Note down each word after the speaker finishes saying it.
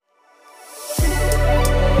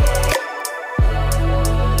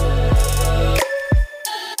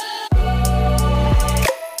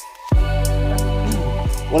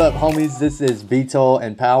What up, homies? This is Beatol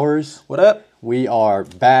and Powers. What up? We are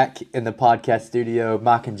back in the podcast studio.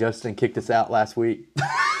 Mike and Justin kicked us out last week.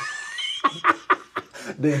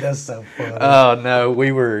 Dude, that's so funny. Oh no,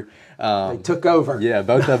 we were. They took over. Yeah,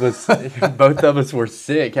 both of us were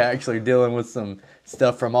sick. Actually, dealing with some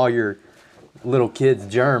stuff from all your little kids'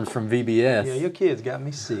 germs from VBS. Yeah, your kids got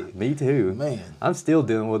me sick. Me too. Man. I'm still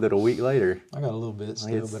dealing with it a week later. I got a little bit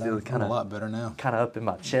still, It's but still I'm a lot better now. Kind of up in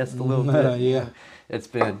my chest a little bit. Yeah. It's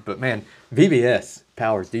been, but man, VBS,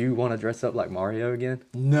 Powers, do you want to dress up like Mario again?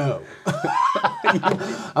 No.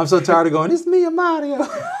 I'm so tired of going, it's me and Mario.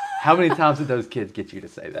 How many times did those kids get you to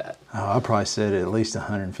say that? Oh, I probably said it at least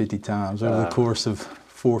 150 times over the course of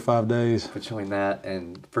 4 or 5 days. Between that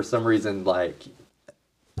and for some reason, like,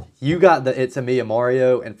 you got the It's a Me and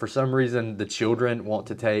Mario, and for some reason the children want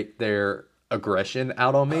to take their aggression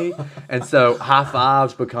out on me, and so high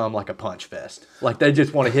fives become like a punch fest. Like, they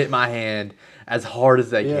just want to hit my hand as hard as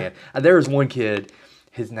they can. And there was one kid,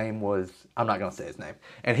 his name was, I'm not going to say his name,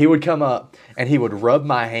 and he would come up and he would rub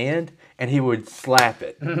my hand and he would slap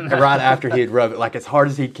it. And right after he'd rub it like as hard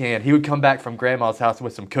as he can, he would come back from grandma's house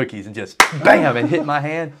with some cookies and just bam and hit my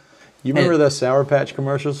hand. You remember those Sour Patch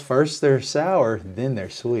commercials? First they're sour, then they're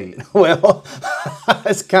sweet. Well,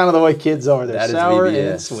 that's kind of the way kids are. They're sour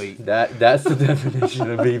and sweet. That's the definition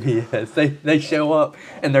of VBS. They show up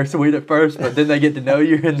and they're sweet at first, but then they get to know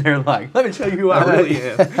you and they're like, let me show you who I really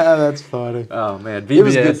am. That's funny. Oh man, VBS. It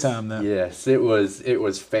was a good time though. Yes, it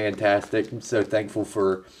was fantastic. I'm so thankful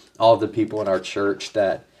for all the people in our church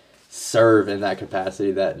that serve in that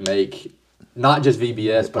capacity, that make not just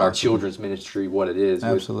VBS, but our children's ministry what it is.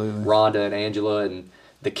 Absolutely. With Rhonda and Angela and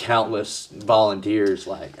the countless volunteers.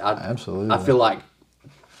 Absolutely. I feel like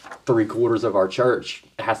 3/4 of our church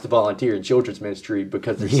has to volunteer in children's ministry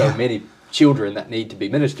because there's so many children that need to be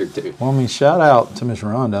ministered to. Well, I mean, shout out to Miss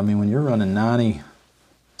Rhonda. I mean, when you're running 90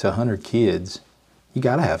 to 100 kids, you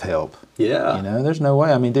got to have help. Yeah. You know, there's no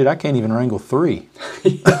way. I mean, dude, I can't even wrangle 3.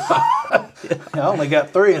 I only got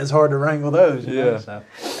 3, and it's hard to wrangle those. You know, so.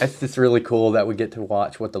 It's just really cool that we get to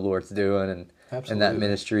watch what the Lord's doing and in that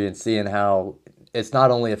ministry, and seeing how it's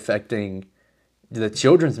not only affecting the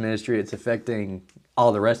children's ministry, it's affecting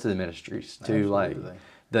all the rest of the ministries too. Absolutely. Like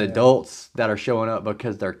the adults that are showing up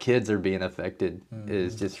because their kids are being affected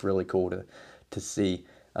is just really cool to see.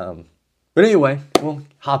 But anyway, we'll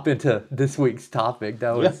hop into this week's topic.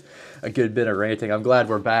 That was a good bit of ranting. I'm glad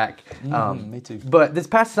we're back. Me too. But this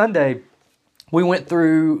past Sunday, we went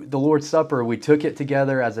through the Lord's Supper. We took it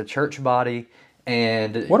together as a church body.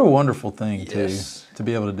 And what a wonderful thing to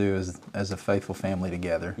be able to do as a faithful family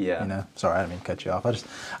together. Yeah. You know, sorry, I didn't mean to cut you off.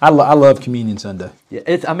 I love Communion Sunday. Yeah,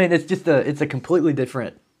 it's just a completely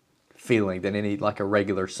different feeling than any like a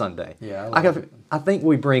regular Sunday. Yeah, I think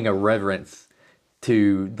we bring a reverence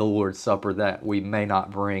to the Lord's Supper that we may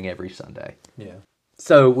not bring every Sunday. Yeah.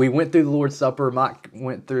 So we went through the Lord's Supper. Mike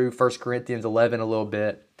went through 1 Corinthians 11 a little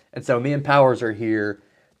bit. And so me and Powers are here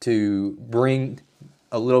to bring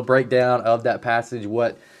a little breakdown of that passage.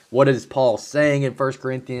 What is Paul saying in 1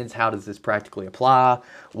 Corinthians? How does this practically apply?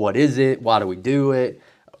 What is it? Why do we do it?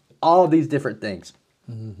 All of these different things.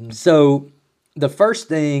 Mm-hmm. So the first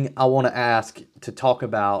thing I want to ask to talk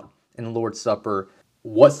about in the Lord's Supper,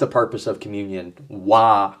 what's the purpose of communion?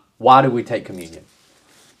 Why do we take communion?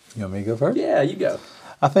 You want me to go first? Yeah, you go.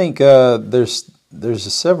 I think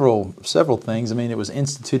there's several things. I mean, it was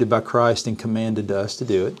instituted by Christ and commanded to us to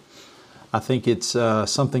do it. I think it's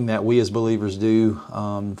something that we as believers do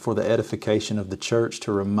for the edification of the church,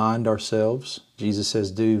 to remind ourselves. Jesus says,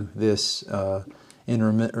 do this in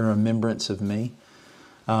remembrance of me.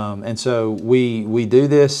 And so we do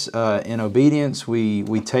this in obedience. We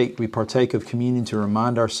partake of communion to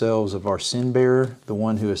remind ourselves of our sin bearer, the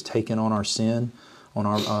one who has taken on our sin on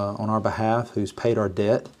our behalf, who's paid our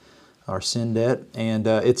debt, our sin debt. And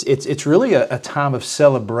it's really a time of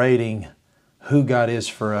celebrating who God is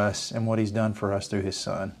for us and what He's done for us through His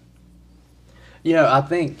Son. You know, I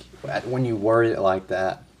think when you word it like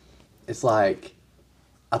that, it's like,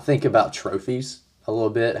 I think about trophies a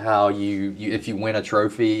little bit, how you if you win a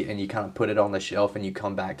trophy and you kind of put it on the shelf and you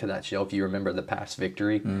come back to that shelf, you remember the past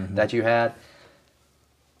victory that you had.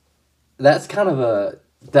 That's kind of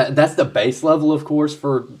that's the base level, of course,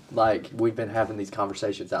 for, like, we've been having these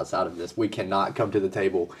conversations outside of this. We cannot come to the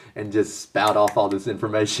table and just spout off all this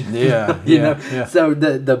information. Yeah. you know? So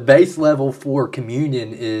the base level for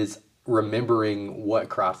communion is remembering what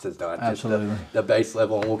Christ has done. Absolutely. Just the base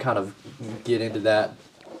level, and we'll kind of get into that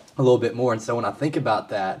a little bit more. And so when I think about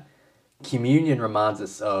that, communion reminds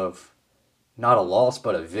us of not a loss,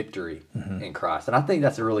 but a victory in Christ. And I think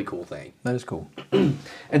that's a really cool thing. That is cool.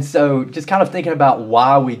 And so just kind of thinking about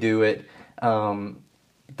why we do it,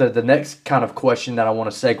 the next kind of question that I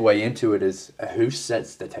want to segue into it is, who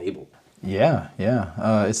sets the table? Yeah.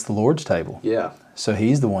 It's the Lord's table. Yeah. So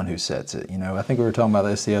He's the one who sets it. I think we were talking about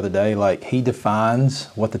this the other day. Like, He defines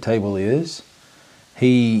what the table is.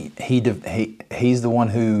 He's the one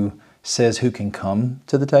who says who can come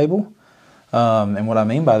to the table. And what I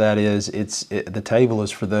mean by that is, the table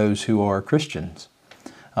is for those who are Christians.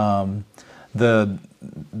 The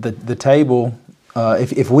table.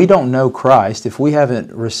 If we don't know Christ, if we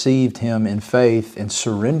haven't received Him in faith and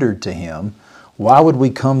surrendered to Him, why would we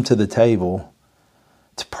come to the table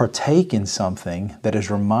to partake in something that is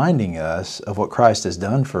reminding us of what Christ has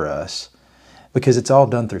done for us? Because it's all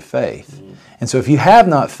done through faith. Mm-hmm. And so if you have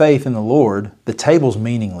not faith in the Lord, the table's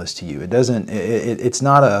meaningless to you. It's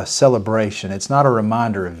not a celebration. It's not a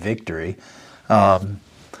reminder of victory. I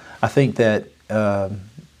think that...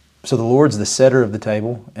 So the Lord's the setter of the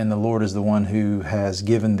table, and the Lord is the one who has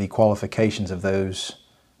given the qualifications of those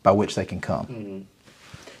by which they can come. Mm-hmm.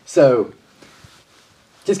 So,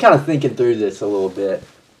 just kind of thinking through this a little bit.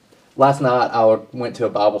 Last night I went to a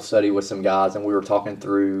Bible study with some guys, and we were going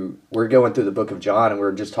through the book of John, and we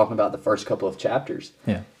were just talking about the first couple of chapters.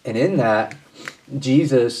 Yeah. And in that,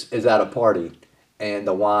 Jesus is at a party, and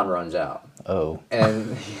the wine runs out. Oh.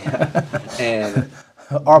 And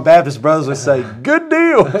our Baptist brothers would say, "Good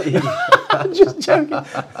deal." Just joking.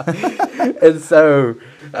 And so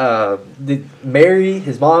Mary,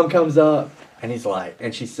 his mom, comes up,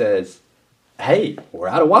 and she says, "Hey, we're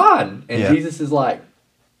out of wine." And Jesus is like,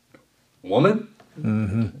 "Woman,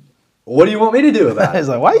 what do you want me to do about it?" He's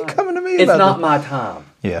like, "Why are you coming to me It's about not this?" my time.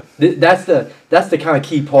 Yeah. That's the kind of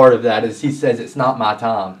key part of that, is he says it's not my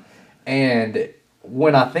time. And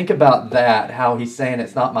when I think about that, how he's saying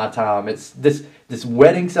it's not my time, it's this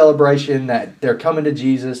wedding celebration that they're coming to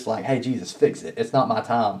Jesus like, "Hey, Jesus, fix it. It's not my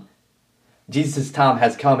time." Jesus' time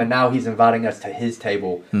has come, and now he's inviting us to his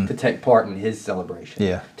table to take part in his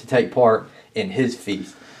celebration, to take part in his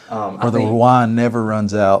feast. Where the wine never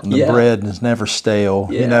runs out and the bread is never stale.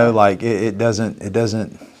 Yeah. It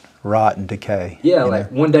doesn't rot and decay. Yeah,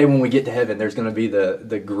 one day when we get to heaven, there's going to be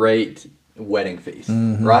the great wedding feast,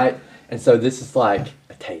 right? And so this is like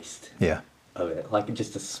a taste of it, like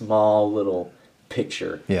just a small little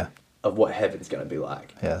picture of what heaven's going to be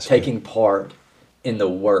like. Yeah, taking part in the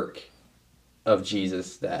work of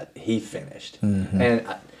Jesus that he finished. And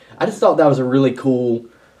I just thought that was a really cool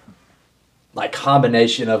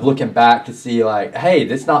combination of looking back to see hey,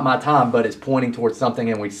 this is not my time, but it's pointing towards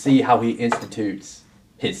something, and we see how he institutes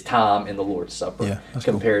his time in the Lord's Supper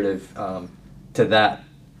comparative to that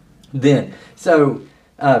then. So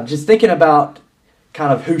just thinking about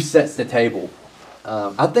kind of who sets the table.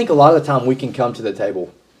 I think a lot of the time we can come to the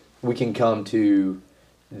table. We can come to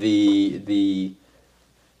the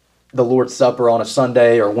Lord's Supper on a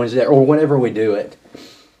Sunday or Wednesday or whenever we do it,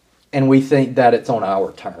 and we think that it's on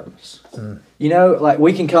our terms.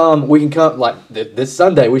 We can come this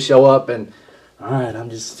Sunday. We show up and, all right,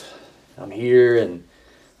 I'm here, and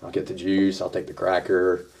I'll get the juice. I'll take the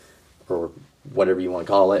cracker or whatever you want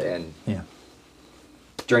to call it, and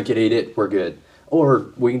drink it, eat it. We're good. Or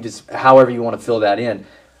we can just, however you want to fill that in.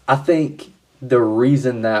 I think the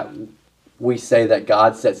reason that we say that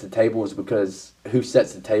God sets the table is because who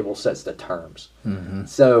sets the table sets the terms.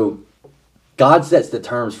 So God sets the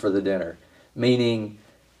terms for the dinner, meaning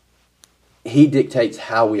he dictates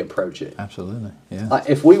how we approach it. Absolutely, yeah.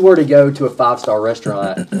 If we were to go to a 5-star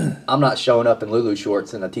restaurant, I'm not showing up in Lulu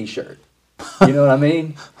shorts and a T-shirt. You know what I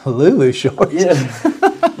mean? Lulu shorts. Yeah.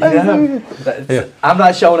 I'm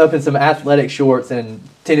not showing up in some athletic shorts and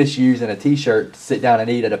tennis shoes and a T-shirt to sit down and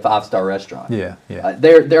eat at a 5-star restaurant. Yeah.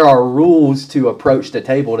 There are rules to approach the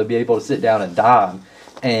table to be able to sit down and dine,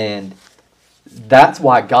 and that's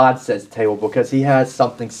why God sets the table, because he has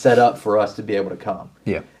something set up for us to be able to come.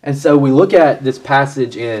 Yeah. And so we look at this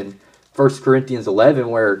passage in 1 Corinthians 11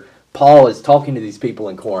 where Paul is talking to these people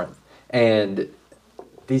in Corinth, and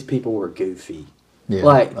these people were goofy.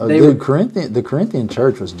 Yeah. The Corinthian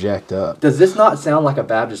church was jacked up. Does this not sound like a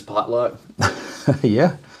Baptist potluck?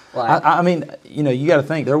 Yeah. I mean, you got to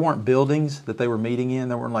think, there weren't buildings that they were meeting in.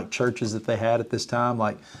 There weren't churches that they had at this time.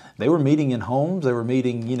 They were meeting in homes. They were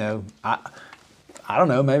meeting, I don't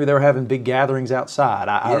know, maybe they were having big gatherings outside.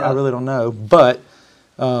 I really don't know. But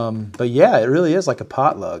yeah, it really is like a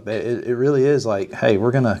potluck. It really is like, hey,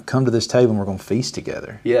 we're going to come to this table and we're going to feast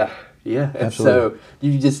together. Yeah. And absolutely. So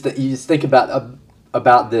you just think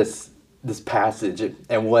about this passage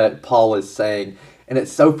and what Paul is saying, And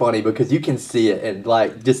it's so funny because you can see it in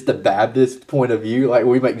like just the Baptist point of view. Like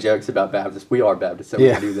we make jokes about Baptists. We are Baptists, so we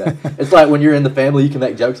can do that. It's like when you're in the family, you can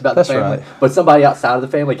make jokes about the family, right. but somebody outside of the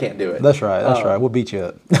family can't do it. That's right. That's right. We'll beat you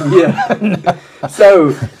up. Yeah.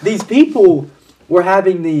 So these people were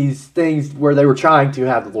having these things where they were trying to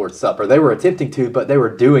have the Lord's Supper. They were attempting to, but they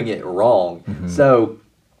were doing it wrong. So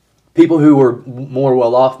people who were more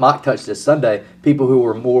well off, Mike touched this Sunday, people who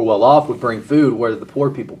were more well off would bring food where the poor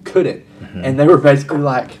people couldn't. And they were basically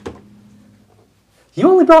like, you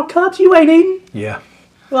only brought cups, you ain't eating? Yeah.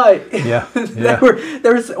 Like, Yeah.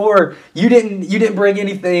 or you didn't bring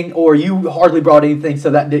anything, or you hardly brought anything,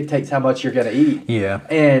 so that dictates how much you're going to eat. Yeah.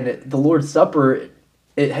 And the Lord's Supper,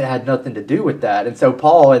 it had nothing to do with that. And so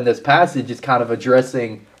Paul in this passage is kind of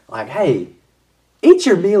addressing, like, hey, eat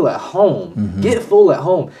your meal at home. Get full at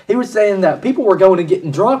home. He was saying that people were going and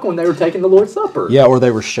getting drunk when they were taking the Lord's Supper. Yeah, or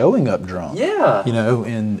they were showing up drunk. Yeah. You know,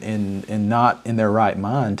 and not in their right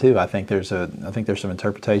mind too. I think there's some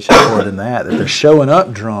interpretation for it in that they're showing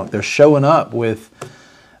up drunk. They're showing up with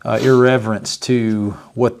irreverence to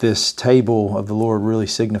what this table of the Lord really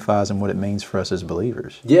signifies and what it means for us as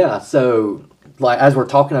believers. Yeah, so like as we're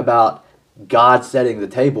talking about God setting the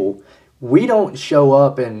table, we don't show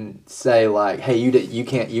up and say like, "Hey,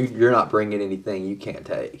 you're not bringing anything you can't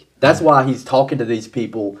take." That's why he's talking to these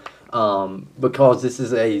people, because this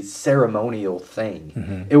is a ceremonial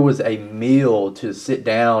thing. It was a meal to sit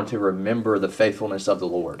down to remember the faithfulness of the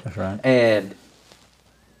Lord. That's right. And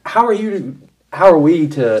how are we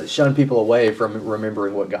to shun people away from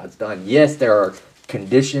remembering what God's done? Yes, there are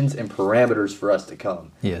conditions and parameters for us to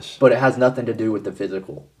come. Yes. But it has nothing to do with the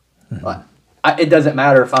physical. It doesn't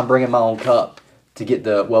matter if I'm bringing my own cup to get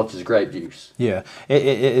the Welch's grape juice. Yeah,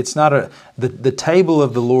 it's not the table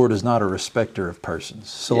of the Lord is not a respecter of persons.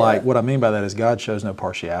 So, Yeah. like, what I mean by that is God shows no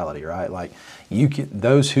partiality, right? Like,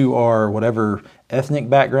 those who are whatever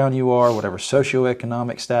ethnic background you are, whatever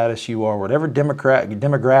socioeconomic status you are, whatever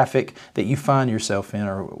demographic that you find yourself in,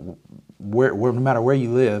 or no matter where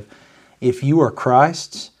you live, if you are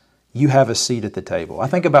Christ's, you have a seat at the table. I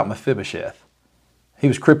think about Mephibosheth. He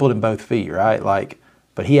was crippled in both feet, right? Like,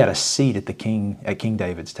 but he had a seat at King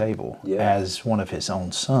David's table as one of his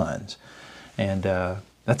own sons, and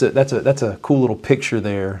that's a cool little picture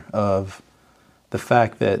there of the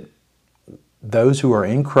fact that those who are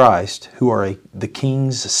in Christ, who are the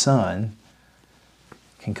King's son,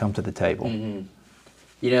 can come to the table.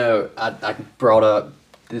 You know, I brought up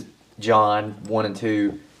this John 1 and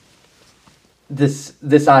 2.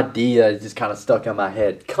 This idea just kind of stuck in my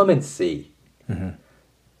head. Come and see.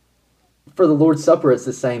 For the Lord's Supper, it's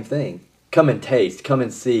the same thing. Come and taste. Come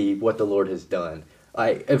and see what the Lord has done.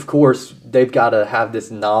 Of course, they've got to have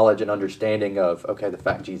this knowledge and understanding of, okay, the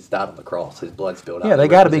fact Jesus died on the cross, his blood spilled out. Yeah, they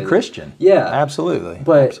got to be Christian. Yeah. Absolutely.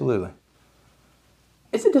 But absolutely.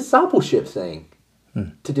 It's a discipleship thing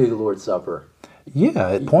to do the Lord's Supper.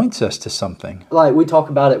 Yeah, it points us to something. Like we talk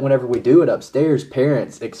about it whenever we do it upstairs.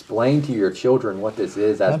 Parents, explain to your children what this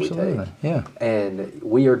is as we take. Yeah. And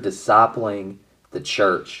we are discipling the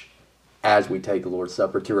church as we take the Lord's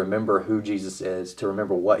Supper to remember who Jesus is, to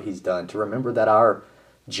remember what he's done, to remember that our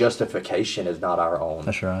justification is not our own.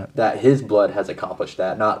 That's right. That his blood has accomplished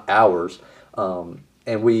that, not ours.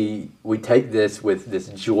 And we take this with this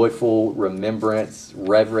joyful remembrance,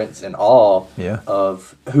 reverence, and awe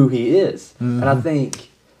of who he is. And I think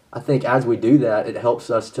as we do that, it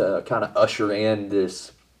helps us to kind of usher in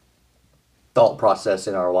this thought process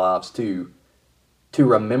in our lives to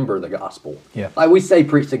remember the gospel. Yeah. Like we say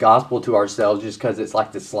preach the gospel to ourselves just because it's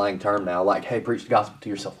like this slang term now. Like, hey, preach the gospel to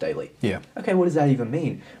yourself daily. Yeah. Okay, what does that even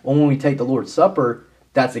mean? Well, when we take the Lord's Supper,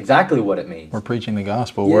 that's exactly what it means. We're preaching the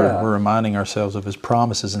gospel. Yeah. We're reminding ourselves of his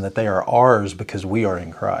promises and that they are ours because we are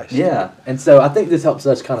in Christ. Yeah. And so I think this helps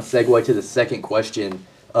us kind of segue to the second question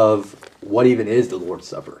of what even is the Lord's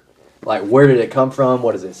Supper? Like, where did it come from?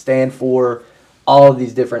 What does it stand for? All of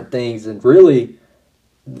these different things. And really,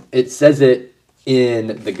 it says it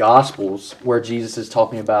in the Gospels where Jesus is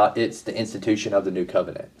talking about it's the institution of the new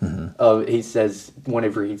covenant. He says,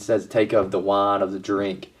 whenever he says, take of the wine, of the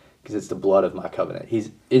drink, because it's the blood of my covenant. He's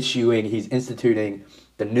instituting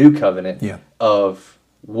the new covenant of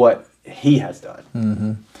what he has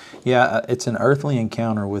done. Yeah, it's an earthly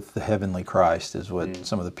encounter with the heavenly Christ is what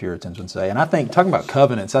some of the Puritans would say. And I think, talking about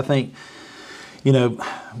covenants, I think, we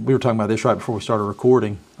were talking about this right before we started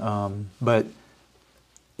recording, but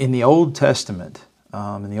in the Old Testament,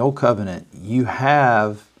 in the Old Covenant, you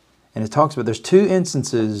have, and it talks about, there's two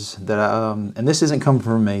instances that, and this isn't coming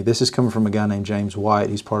from me, this is coming from a guy named James White.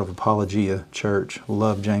 He's part of Apologia Church.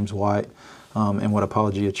 Love James White and what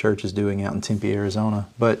Apologia Church is doing out in Tempe, Arizona.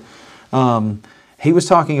 But he was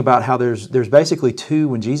talking about how there's basically two,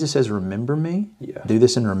 when Jesus says, remember me, Yeah. do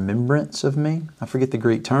this in remembrance of me. I forget the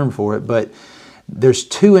Greek term for it, but there's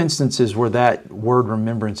two instances where that word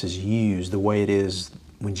remembrance is used the way it is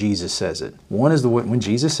when Jesus says it. One is when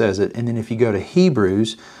Jesus says it, and then if you go to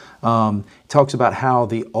Hebrews, it talks about how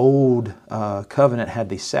the old covenant had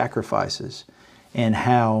these sacrifices, and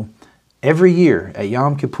how every year at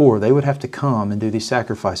Yom Kippur they would have to come and do these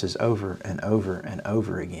sacrifices over and over and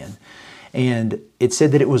over again. And it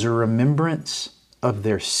said that it was a remembrance of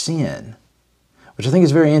their sin, which I think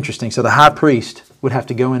is very interesting. So the high priest would have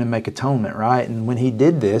to go in and make atonement, right? And when he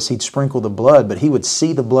did this, he'd sprinkle the blood, but he would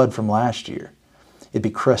see the blood from last year. It'd be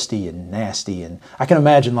crusty and nasty, and I can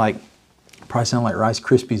imagine probably sound like Rice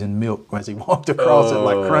Krispies and milk as he walked across it,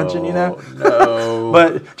 like crunching, you know? No.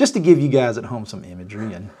 But just to give you guys at home some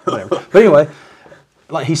imagery and whatever. But anyway,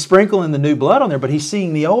 like he's sprinkling the new blood on there, but he's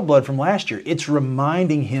seeing the old blood from last year. It's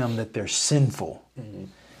reminding him that they're sinful. Mm-hmm.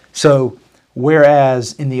 So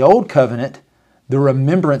whereas in the old covenant, the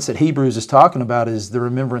remembrance that Hebrews is talking about is the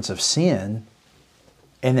remembrance of sin,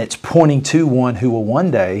 and it's pointing to one who will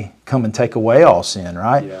one day come and take away all sin,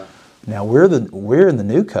 right? Yeah. Now we're in the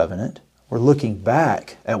new covenant. We're looking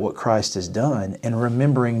back at what Christ has done and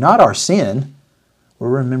remembering not our sin, we're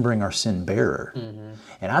remembering our sin bearer. Mm-hmm.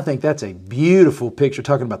 And I think that's a beautiful picture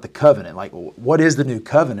talking about the covenant. Like, what is the new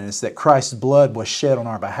covenant? It's that Christ's blood was shed on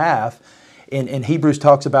our behalf. And Hebrews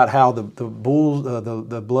talks about how the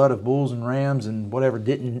blood of bulls and rams and whatever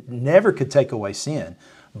never could take away sin.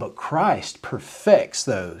 But Christ perfects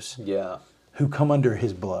those who come under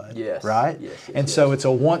His blood, right? And so it's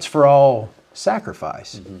a once for all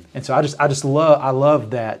sacrifice. Mm-hmm. And so I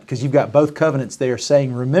love that, because you've got both covenants there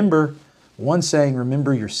saying remember, one saying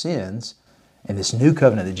remember your sins, and this new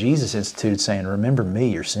covenant that Jesus instituted saying remember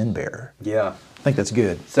me, your sin bearer. Yeah. I think that's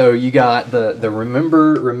good. So you got the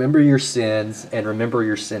remember your sins and remember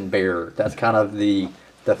your sin bearer. That's kind of the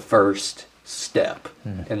first step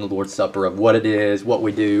in the Lord's Supper of what it is, what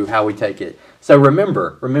we do, how we take it. So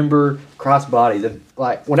remember Christ's body.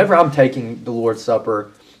 Like whenever I'm taking the Lord's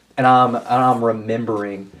Supper and I'm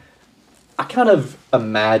remembering, I kind of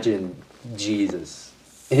imagine Jesus,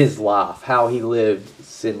 His life, how He lived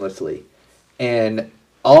sinlessly, and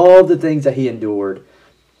all the things that He endured.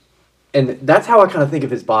 And that's how I kind of think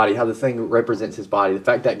of His body, how the thing represents His body. The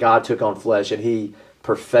fact that God took on flesh and He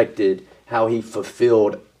perfected, how He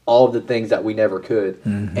fulfilled all of the things that we never could.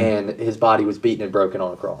 Mm-hmm. And His body was beaten and broken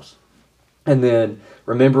on a cross. And then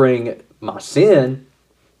remembering my sin,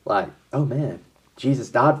 like, oh man, Jesus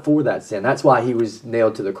died for that sin. That's why He was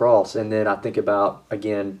nailed to the cross. And then I think about,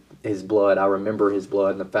 again, His blood. I remember His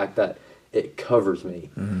blood and the fact that it covers me.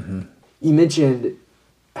 Mm-hmm. You mentioned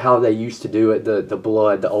how they used to do it,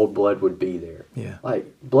 the old blood would be there. Yeah. Like,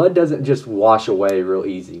 blood doesn't just wash away real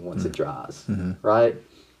easy once it dries, right?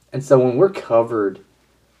 And so when we're covered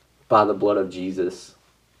by the blood of Jesus,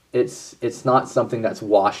 it's not something that's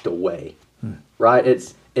washed away, right?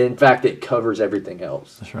 In fact, it covers everything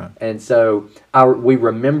else. That's right. And so we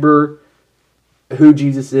remember who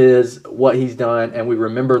Jesus is, what He's done, and we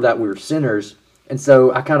remember that we're sinners. And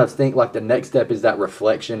so I kind of think like the next step is that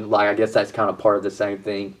reflection. Like, I guess that's kind of part of the same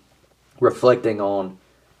thing. Reflecting on,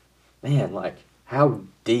 man, like how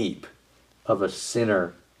deep of a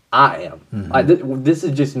sinner I am. Mm-hmm. This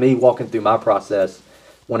is just me walking through my process.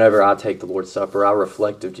 Whenever I take the Lord's Supper, I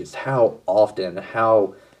reflect of just how often,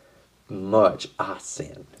 how much I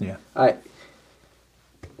sin. Yeah.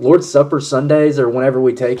 Lord's Supper Sundays, or whenever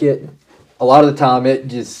we take it, a lot of the time it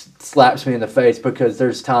just slaps me in the face, because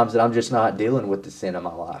there's times that I'm just not dealing with the sin in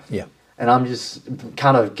my life. Yeah. And I'm just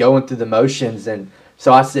kind of going through the motions. And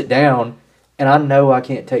so I sit down and I know I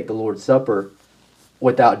can't take the Lord's Supper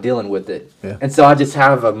without dealing with it. Yeah. And so I just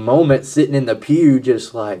have a moment sitting in the pew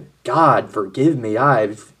just like, God, forgive me.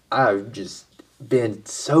 I've just been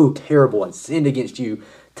so terrible and sinned against you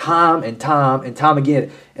time and time and time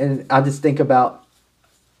again. And I just think about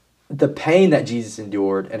the pain that Jesus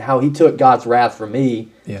endured and how He took God's wrath for me.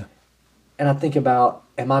 Yeah. And I think about,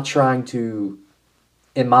 am I trying to,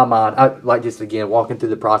 in my mind, like just again, walking through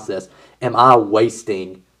the process, am I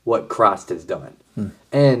wasting what Christ has done?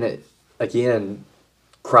 And again,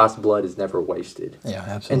 Christ's blood is never wasted. Yeah,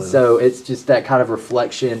 absolutely. And so it's just that kind of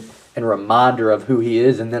reflection and reminder of who He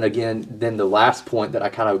is. And then again, the last point that I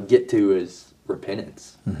kind of get to is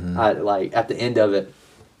repentance. Mm-hmm. Like at the end of it,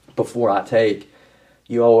 before I take,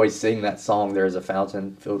 you always sing that song, "There is a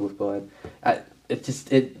fountain filled with blood." I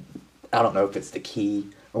don't know if it's the key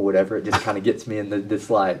or whatever. It just kind of gets me in this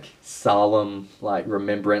like solemn like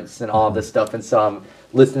remembrance and all this stuff. And so I'm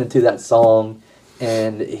listening to that song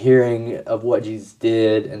and hearing of what Jesus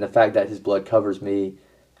did and the fact that His blood covers me.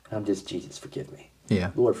 I'm just, Jesus, forgive me.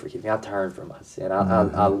 Yeah. Lord, forgive me. I turn from my sin.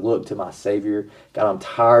 I look to my Savior. God, I'm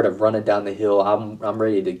tired of running down the hill. I'm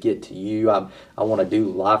ready to get to you. I want to do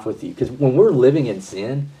life with you. Because when we're living in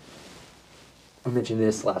sin, I mentioned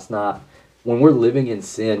this last night. When we're living in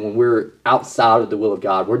sin, when we're outside of the will of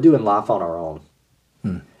God, we're doing life on our own.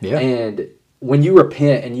 Yeah. And when you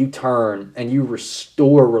repent and you turn and you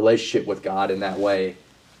restore a relationship with God in that way,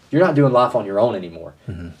 you're not doing life on your own anymore.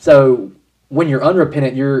 So when you're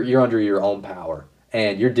unrepentant, you're under your own power.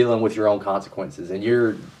 And you're dealing with your own consequences, and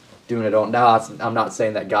you're doing it on. Now, I'm not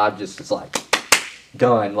saying that God just is like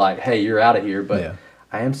done, like, hey, you're out of here. But Yeah.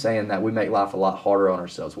 I am saying that we make life a lot harder on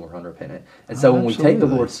ourselves when we're unrepentant. And so when we take the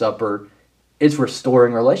absolutely. Lord's Supper, it's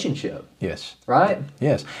restoring relationship, Yes. right?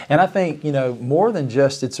 Yes. And I think, more than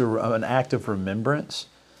just it's an act of remembrance,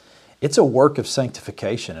 it's a work of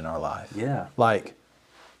sanctification in our life. Yeah. Like,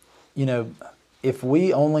 if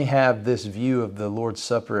we only have this view of the Lord's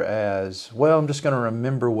Supper as, well, I'm just going to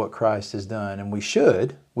remember what Christ has done, and we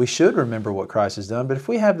should remember what Christ has done, but if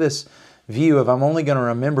we have this view of I'm only going to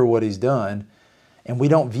remember what He's done, and we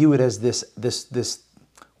don't view it as this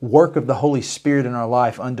work of the Holy Spirit in our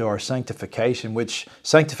life unto our sanctification, which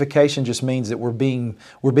sanctification just means that we're being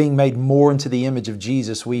made more into the image of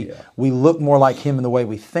Jesus. We look more like Him in the way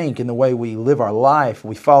we think, in the way we live our life.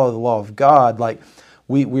 We follow the law of God. Like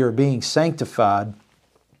we are being sanctified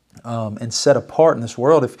and set apart in this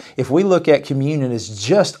world. If we look at communion as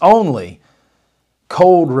just only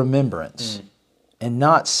cold remembrance and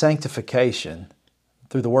not sanctification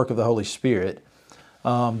through the work of the Holy Spirit,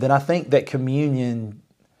 then I think that communion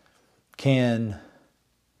can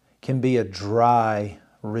be a dry,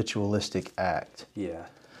 ritualistic act. Yeah.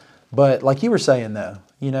 But like you were saying, though,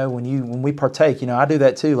 when we partake, I do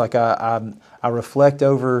that too. Like I reflect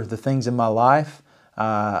over the things in my life.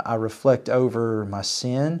 I reflect over my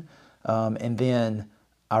sin, and then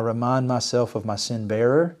I remind myself of my sin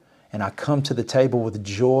bearer, and I come to the table with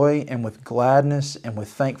joy and with gladness and with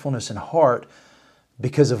thankfulness in heart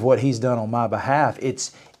because of what He's done on my behalf.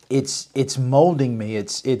 It's molding me.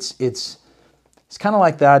 It's kind of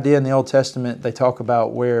like the idea in the Old Testament they talk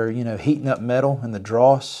about where heating up metal in the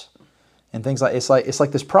dross and things like it's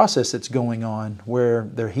like this process that's going on where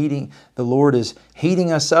the Lord is heating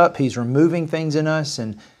us up. He's removing things in us,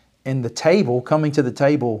 and the table, coming to the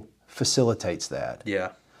table, facilitates that.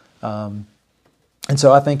 Yeah. And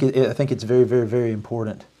so I think it's very, very, very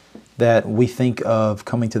important that we think of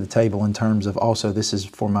coming to the table in terms of also this is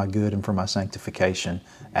for my good and for my sanctification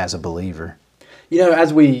as a believer.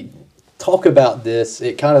 As we talk about this,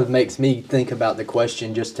 it kind of makes me think about the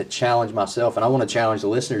question just to challenge myself, and I want to challenge the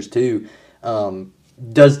listeners too.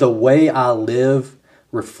 Does the way I live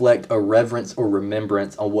reflect a reverence or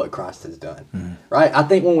remembrance on what Christ has done? Right? I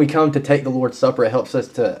think when we come to take the Lord's Supper, it helps us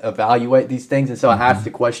to evaluate these things. And so I ask the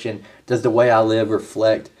question, does the way I live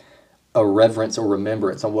reflect a reverence or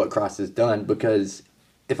remembrance on what Christ has done? Because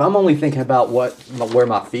if I'm only thinking about where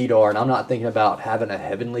my feet are, and I'm not thinking about having a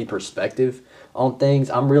heavenly perspective on things,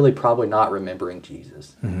 I'm really probably not remembering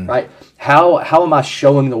Jesus, right? How am I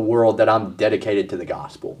showing the world that I'm dedicated to the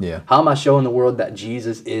gospel? Yeah. How am I showing the world that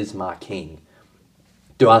Jesus is my King?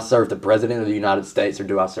 Do I serve the President of the United States, or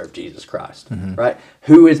do I serve Jesus Christ, right?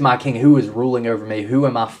 Who is my King? Who is ruling over me? Who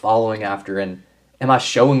am I following after? And am I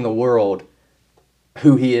showing the world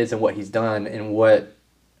who He is and what He's done and what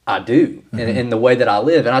I do and the way that I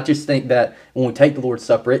live? And I just think that when we take the Lord's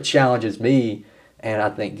Supper, it challenges me. And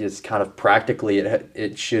I think just kind of practically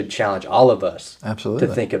it should challenge all of us Absolutely.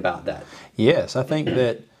 to think about that. Yes, I think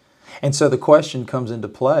that, and so the question comes into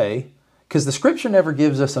play, because the Scripture never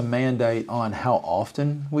gives us a mandate on how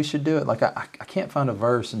often we should do it. Like I can't find a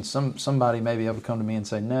verse, and somebody may be able to come to me and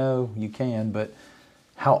say, no, you can, but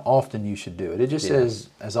how often you should do it. It just says,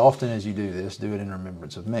 as often as you do this, do it in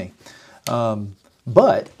remembrance of me.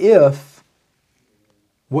 But if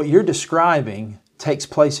what you're describing takes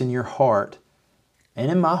place in your heart, and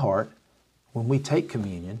in my heart, when we take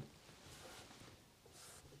communion,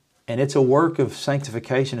 and it's a work of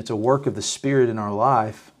sanctification, it's a work of the Spirit in our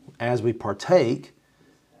life as we partake,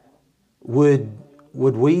 would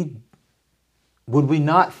we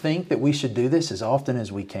not think that we should do this as often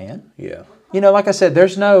as we can? Yeah. Like I said,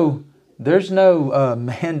 there's no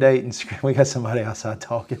mandate in Scripture. We got somebody outside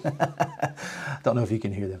talking. Don't know if you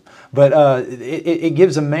can hear them. But it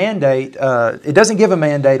gives a mandate. It doesn't give a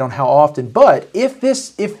mandate on how often. But if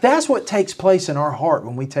that's what takes place in our heart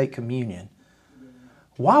when we take communion,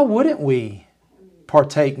 why wouldn't we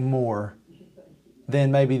partake more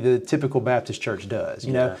than maybe the typical Baptist church does.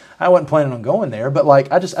 You know, Yeah. I wasn't planning on going there, but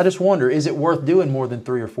like I just wonder, is it worth doing more than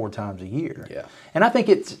 3 or 4 times a year? Yeah. And I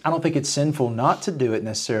don't think it's sinful not to do it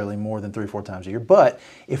necessarily more than 3 or 4 times a year. But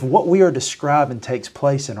if what we are describing takes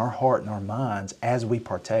place in our heart and our minds as we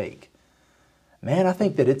partake, man, I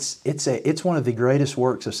think that it's one of the greatest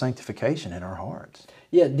works of sanctification in our hearts.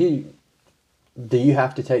 Yeah. Do you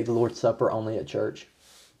have to take the Lord's Supper only at church?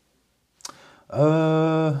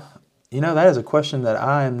 That is a question that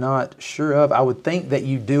I am not sure of. I would think that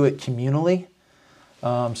you do it communally.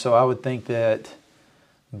 So I would think that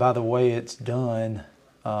by the way it's done,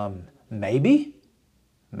 maybe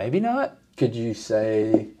not. Could you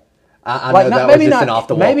say? I Like know not, that maybe was just not, an off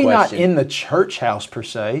the wall maybe question. not in the church house per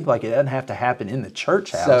se. Like it doesn't have to happen in the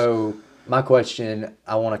church house. So my question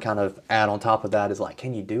I want to kind of add on top of that is like,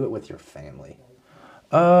 can you do it with your family?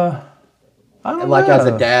 I don't Like know. as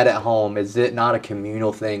a dad at home, is it not a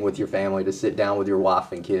communal thing with your family to sit down with your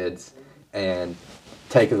wife and kids and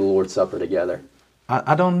take the Lord's Supper together?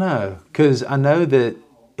 I don't know, because I know that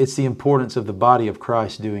it's the importance of the body of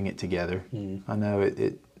Christ doing it together. I know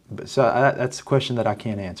that's a question that I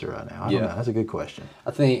can't answer right now. I don't know. That's a good question.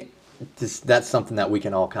 I think that's something that we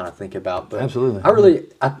can all kind of think about. But Absolutely.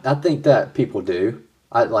 I think that people do.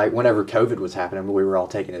 Like whenever COVID was happening, we were all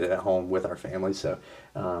taking it at home with our families. So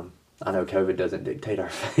I know COVID doesn't dictate our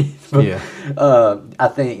faith. But, Yeah. I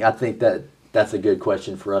think that that's a good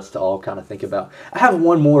question for us to all kind of think about. I have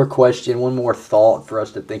one more question, one more thought for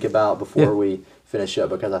us to think about before we finish up,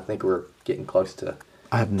 because I think we're getting close to.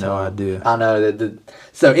 I have no idea. I know that.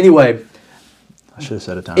 So anyway, I should have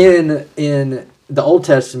said a time. in the Old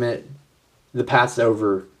Testament, the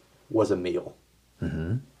Passover was a meal.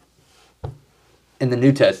 Mm-hmm. In the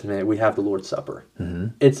New Testament, we have the Lord's Supper. Mm-hmm.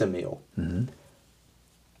 It's a meal. Mm-hmm.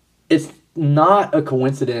 It's not a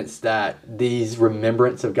coincidence that these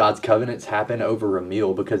remembrance of God's covenants happen over a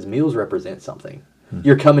meal, because meals represent something.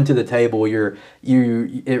 You're coming to the table.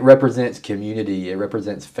 It represents community. It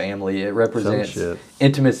represents family. It represents Fellowship.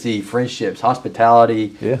 intimacy, friendships,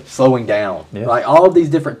 hospitality, Yeah. slowing down, Yeah. like all of these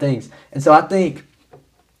different things. And so I think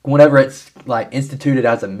whenever it's like instituted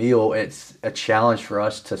as a meal, it's a challenge for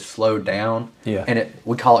us to slow down. Yeah. And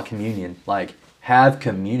we call it communion. Like have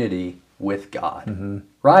community with God,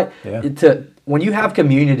 right? Yeah. When you have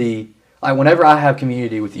community, like whenever I have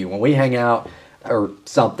community with you, when we hang out or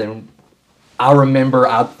something, I remember,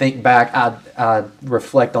 I think back, I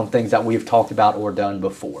reflect on things that we've talked about or done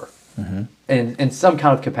before, in some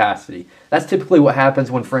kind of capacity. That's typically what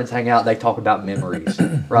happens when friends hang out. They talk about memories,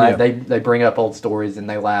 right? Yeah. They bring up old stories and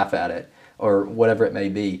they laugh at it or whatever it may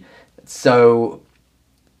be. So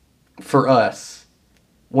for us,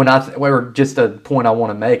 just a point I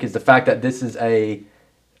want to make is the fact that this is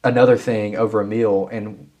another thing over a meal,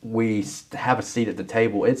 and we have a seat at the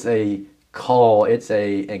table. It's a call. It's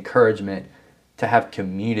a encouragement to have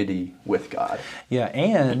community with God. Yeah,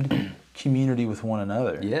 and community with one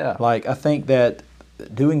another. Yeah. Like, I think that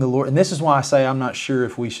doing the Lord, and this is why I say I'm not sure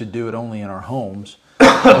if we should do it only in our homes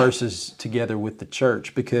versus together with the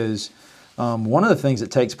church, because one of the things that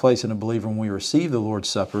takes place in a believer when we receive the Lord's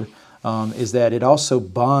Supper is that it also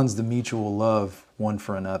bonds the mutual love one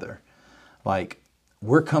for another. Like,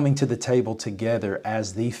 we're coming to the table together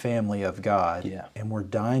as the family of God. Yeah. And we're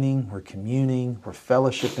dining, we're communing, we're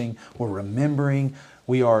fellowshipping, we're remembering.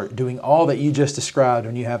 We are doing all that you just described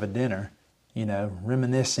when you have a dinner,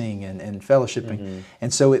 reminiscing and fellowshipping. Mm-hmm.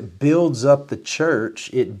 And so it builds up the church.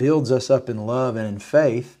 It builds us up in love and in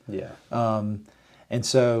faith. Yeah. And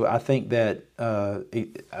so I think that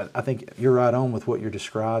I think you're right on with what you're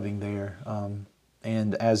describing there.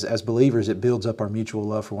 And as believers, it builds up our mutual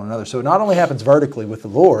love for one another. So it not only happens vertically with the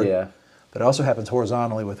Lord, but it also happens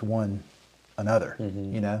horizontally with one another.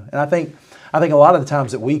 And I think a lot of the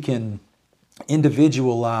times that we can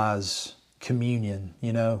individualize communion,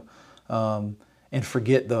 and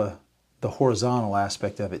forget the horizontal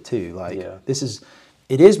aspect of it too. Like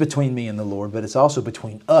it is between me and the Lord, but it's also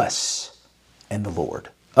between us and the Lord.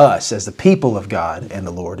 Us as the people of God and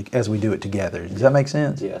the Lord as we do it together. Does that make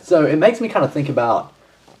sense? Yeah. So it makes me kind of think about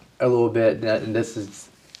a little bit, and this is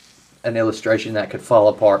an illustration that could fall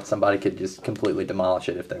apart. Somebody could just completely demolish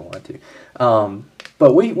it if they wanted to.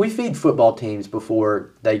 But we feed football teams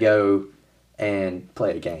before they go and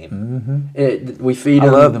play a game. We feed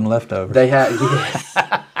them. I love them leftovers. They have.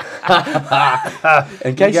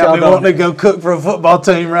 In case y'all wanting to go cook for a football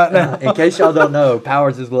team right now. In case y'all don't know,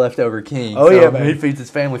 Powers is the leftover king. Oh, yeah, man. He feeds his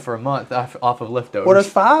family for a month off of leftovers. Well, there's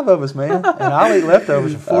 5 of us, man, and I'll eat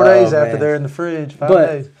leftovers for 4 days after they're in the fridge. 5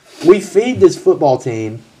 days. We feed this football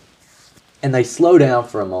team, and they slow down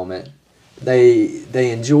for a moment. They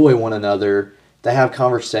enjoy one another, They have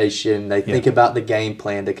conversation. They think about the game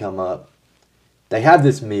plan to come up. They have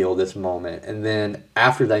this meal, this moment, and then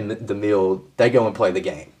after the meal, they go and play the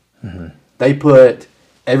game. Mm-hmm. They put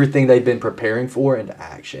everything they've been preparing for into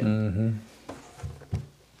action. Mm-hmm.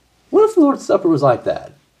 What if the Lord's Supper was like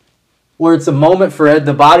that? Where it's a moment for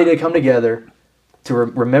the body to come together, to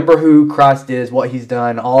remember who Christ is, what He's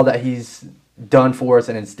done, all that He's done for us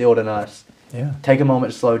and instilled in us. Yeah. Take a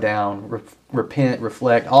moment to slow down, repent,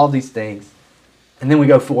 reflect, all these things. And then we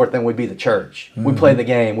go forth and we be the church. Mm-hmm. We play the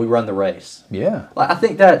game. We run the race. Yeah. I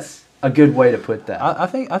think that's a good way to put that. I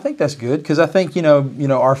think that's good, because I think,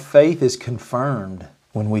 our faith is confirmed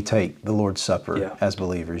when we take the Lord's Supper as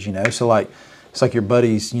believers, So like, it's like your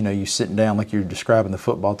buddies, you sitting down, like you're describing the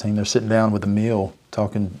football team, they're sitting down with a meal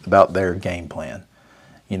talking about their game plan.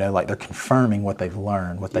 Like they're confirming what they've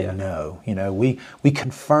learned, what they know. We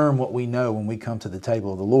confirm what we know when we come to the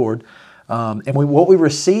table of the Lord. And what we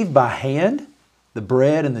receive by hand, the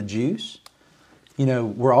bread and the juice,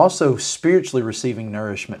 we're also spiritually receiving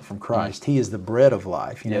nourishment from Christ. He is the bread of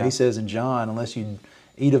life. He says in John, unless you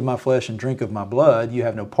eat of my flesh and drink of my blood, you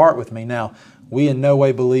have no part with me. Now, we in no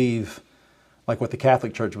way believe like what the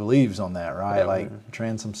Catholic Church believes on that, right? Yeah, like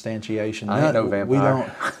transubstantiation. I ain't no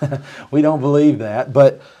vampire. We don't believe that.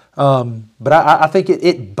 But I think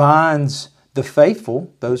it binds the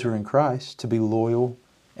faithful, those who are in Christ, to be loyal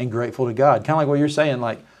and grateful to God. Kind of like what you're saying,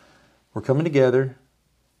 like we're coming together,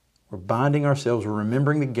 we're binding ourselves, we're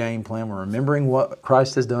remembering the game plan, we're remembering what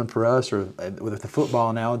Christ has done for us, or with the football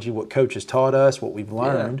analogy, what Coach has taught us, what we've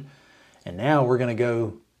learned. And now we're going to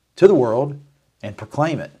go to the world and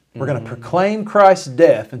proclaim it. We're going to proclaim Christ's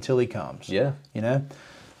death until He comes. Yeah.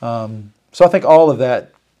 So I think all of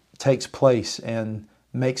that takes place and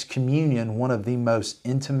makes communion one of the most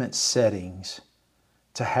intimate settings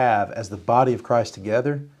to have as the body of Christ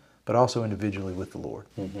together, but also individually with the Lord.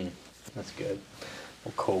 Mm-hmm. That's good.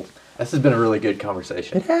 Well, cool. This has been a really good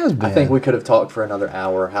conversation. It has been. I think we could have talked for another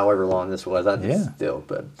hour, however long this was.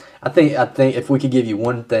 But I think if we could give you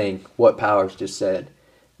one thing, what Powers just said,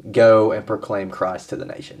 go and proclaim Christ to the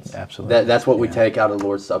nations. Absolutely. That's what we take out of the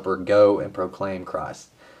Lord's Supper. Go and proclaim Christ.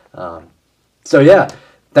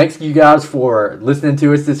 Thanks you guys for listening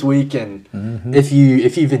to us this week. And if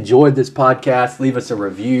you've enjoyed this podcast, leave us a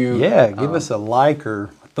review. Yeah, give us a like or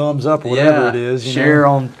thumbs up, or whatever it is. Share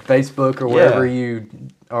on Facebook or wherever you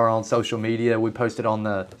are on social media. We post it on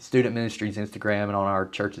the Student Ministries Instagram and on our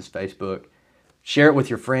church's Facebook. Share it with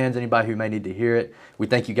your friends, anybody who may need to hear it. We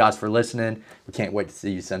thank you guys for listening. We can't wait to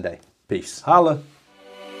see you Sunday. Peace. Holla.